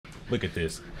Look at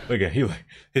this. Look at he like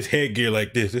his headgear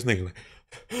like this. This nigga like,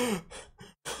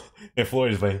 and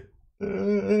Floyd is like.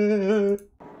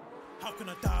 How can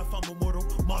I die if I'm immortal?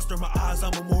 Monster in my eyes,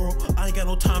 I'm immoral. I ain't got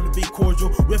no time to be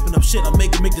cordial. Ripping up shit, I'm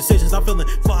making big decisions. I'm feeling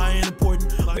fly and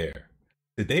important. There.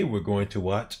 Today we're going to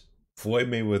watch Floyd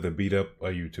Mayweather beat up a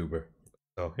YouTuber.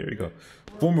 So here we go.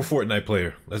 Former Fortnite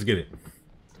player. Let's get it.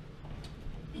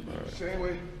 Right. Same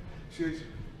way. Shit.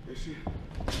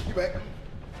 You back?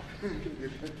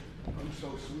 I'm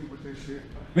so sweet with this shit.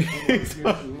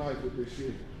 I'm nice with this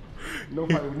shit.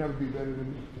 Nobody would never be better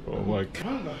than me. Oh my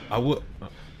God.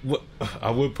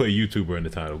 I would put YouTuber in the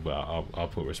title, but I'll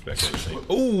put respect on the thing.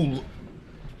 Ooh.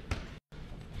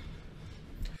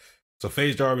 So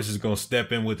FaZe Jarvis is gonna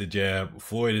step in with the jab.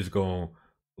 Floyd is gonna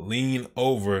lean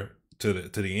over to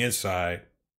the inside,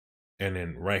 and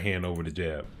then right hand over the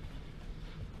jab.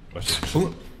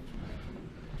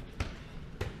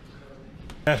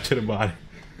 Back to the body.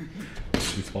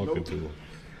 He's talking to him.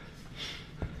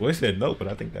 Well, he said no, but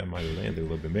I think that might have landed a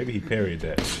little bit. Maybe he parried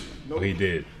that. Nope. Oh, he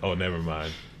did. Oh, never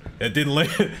mind. That didn't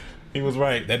land. He was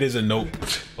right. That is a nope.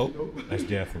 Oh, that's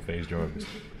jab from FaZe Jarvis.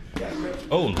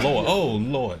 Oh Lord. Oh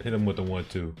Lord. Hit him with the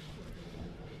 1-2.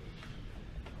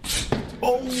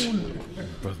 Oh,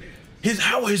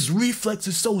 how his reflex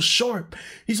is so sharp.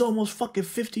 He's almost fucking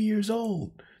 50 years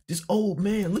old. This old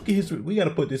man. Look at his. We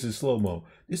gotta put this in slow mo.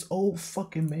 This old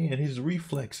fucking man. His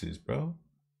reflexes, bro.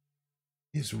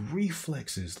 His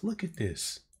reflexes. Look at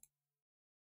this.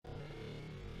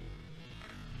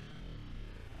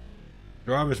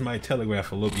 Jarvis might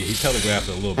telegraph a little bit. He telegraphed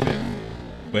a little bit.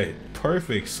 But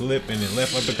perfect slip and then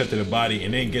left uppercut to the body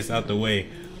and then gets out the way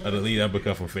of the lead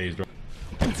uppercut from FaZe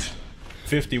Jarvis.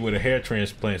 50 with a hair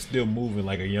transplant, still moving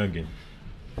like a youngin.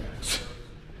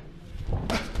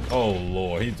 Oh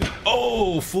Lord. He just,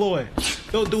 oh Floyd.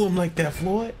 Don't do him like that,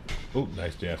 Floyd. Oh,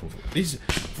 nice jab from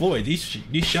Floyd. These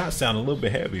shots sound a little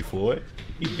bit heavy, Floyd.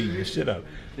 He beating the shit out.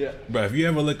 Yeah. Bro, if you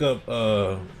ever look up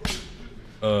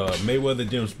Mayweather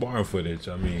gym sparring footage,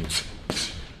 I mean,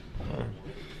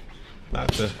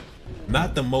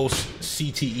 not the most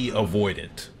CTE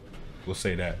avoidant. We'll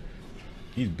say that.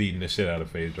 He's beating the shit out of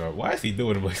FaZe Jarvis. Why is he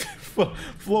doing it like that?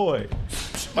 Floyd,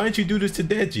 why didn't you do this to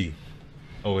Deji?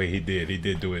 Oh wait, he did. He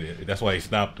did do it. That's why he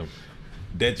stopped him.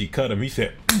 Deji cut him. He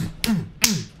said,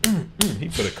 he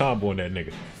put a combo on that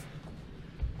nigga.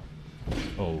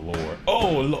 Oh Lord.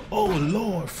 Oh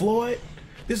Lord, Floyd.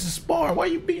 This is spar. Why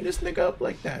you beating this nigga up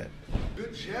like that?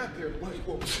 Good jab there.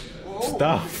 Whoa.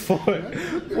 Stop, Floyd.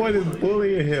 Floyd is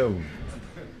bullying him.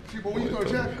 See, but when you go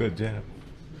jab. Good jab.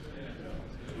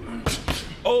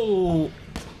 Oh.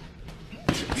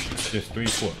 Just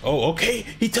 3-4. Oh, okay.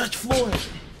 He touched Floyd.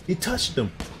 He touched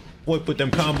him. Floyd put them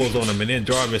combos on him, and then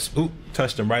Jarvis,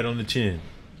 touched him right on the chin.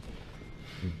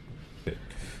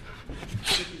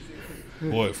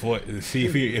 Floyd, see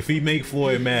if he make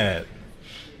Floyd mad,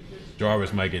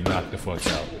 Jarvis might get knocked the fuck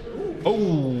out. Oh,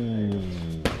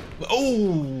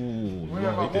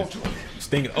 no, he just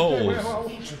stinging.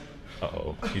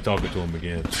 Uh-oh, he talking to him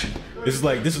again. This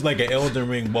is like an Elden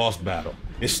Ring boss battle.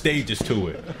 There's stages to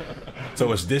it.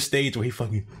 So it's this stage where he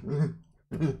fucking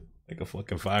like a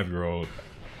fucking 5-year-old.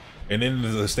 And then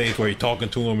there's a stage where he talking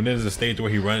to him, and then there's a stage where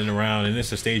he running around, and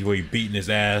there's a stage where he beating his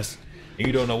ass, and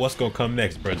you don't know what's gonna come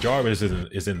next. Bro, Jarvis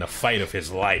is in the fight of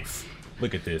his life.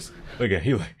 Look at this. Look at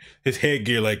he like his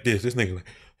headgear like this. This nigga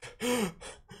like,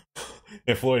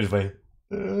 and Floyd is like,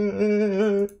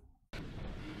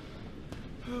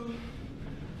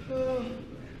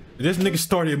 this nigga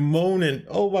started moaning.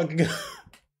 Oh my God,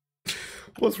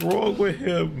 what's wrong with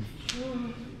him?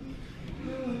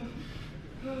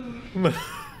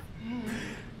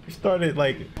 He started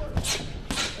like,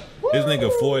 this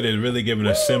nigga Floyd is really giving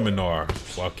a seminar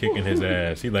while kicking his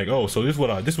ass. He like, oh, so this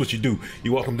is what you do.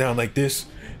 You walk him down like this,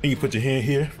 and you put your hand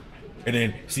here, and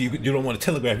then see you don't want to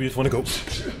telegraph. You just want to go,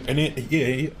 and then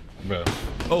yeah, bro.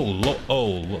 Oh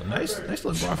look, nice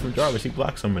little bar from Jarvis. He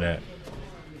blocked some of that.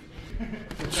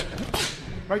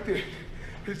 Right there,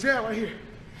 his jab right here.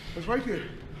 It's right there.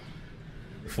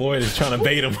 Floyd is trying to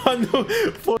bait him. I know.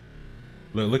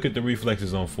 Look at the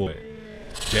reflexes on Floyd.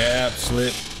 Jab,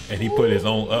 slip, and he put his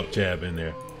own up jab in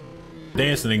there.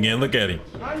 Dancing again, look at him.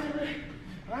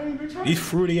 These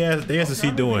fruity ass dances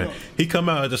he doing. He come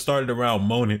out at the start of the round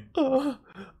moaning,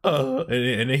 and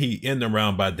then he end the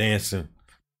round by dancing.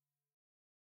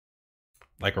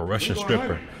 Like a Russian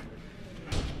stripper.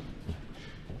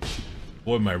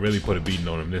 Boy might really put a beating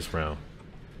on him this round.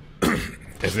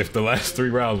 As if the last 3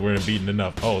 rounds weren't beating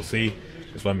enough. Oh, see?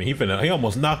 That's what I mean. He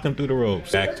almost knocked him through the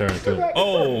ropes. Back turn to him.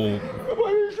 Oh!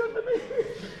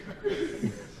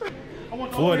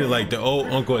 Floyd is like the old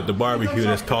uncle at the barbecue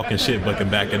that's talking shit but can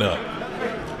back it up.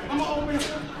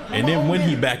 And then when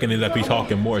he backing it up, he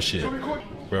talking more shit.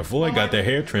 Bro, Floyd got that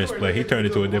hair transplant. He turned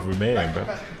into a different man, bro.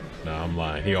 Nah, I'm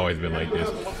lying. He always been like this.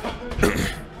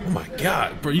 Oh my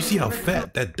God, bro. You see how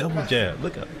fat that double jab.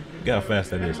 Look how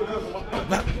fast that is.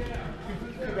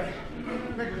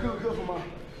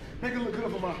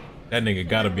 That nigga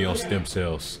gotta be on stem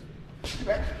cells.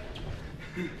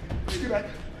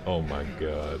 Oh my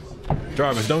God.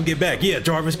 Jarvis, don't get back. Yeah,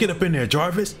 Jarvis, get up in there,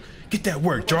 Jarvis. Get that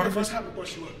work, Jarvis.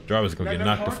 Jarvis gonna get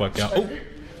knocked the fuck out. Oh.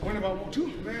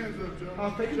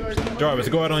 Jarvis,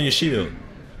 go out on your shield.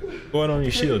 Go out on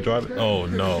your shield, Jarvis. Oh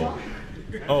no.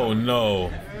 Oh no.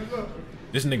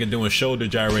 This nigga doing shoulder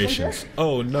gyrations.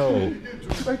 Oh no.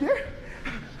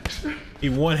 He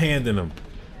one-handing him.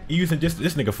 He using this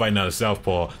nigga fighting out of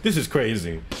southpaw. This is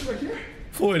crazy.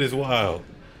 Floyd is wild.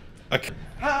 I can't.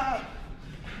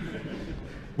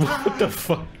 What the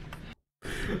fuck?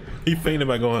 He fainted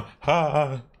by going,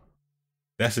 ha.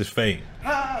 That's his feint.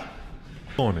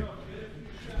 On him.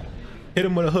 Hit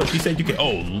him with a hook. He said you can.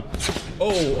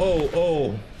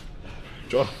 Oh.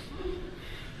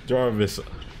 Jarvis.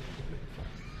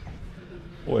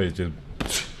 Boy, just.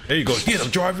 There you go. Get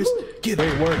him, Jarvis. Get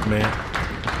him. Great work, man.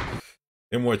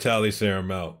 Immortality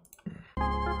serum out.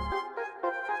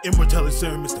 Immortality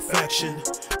serum is the faction.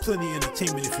 Plenty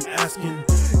entertainment if you asking.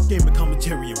 Gaming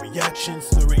commentary and reactions.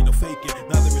 There ain't no faking.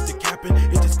 Neither is the capping.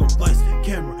 It just goes lights,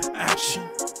 camera, action.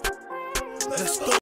 Let's go.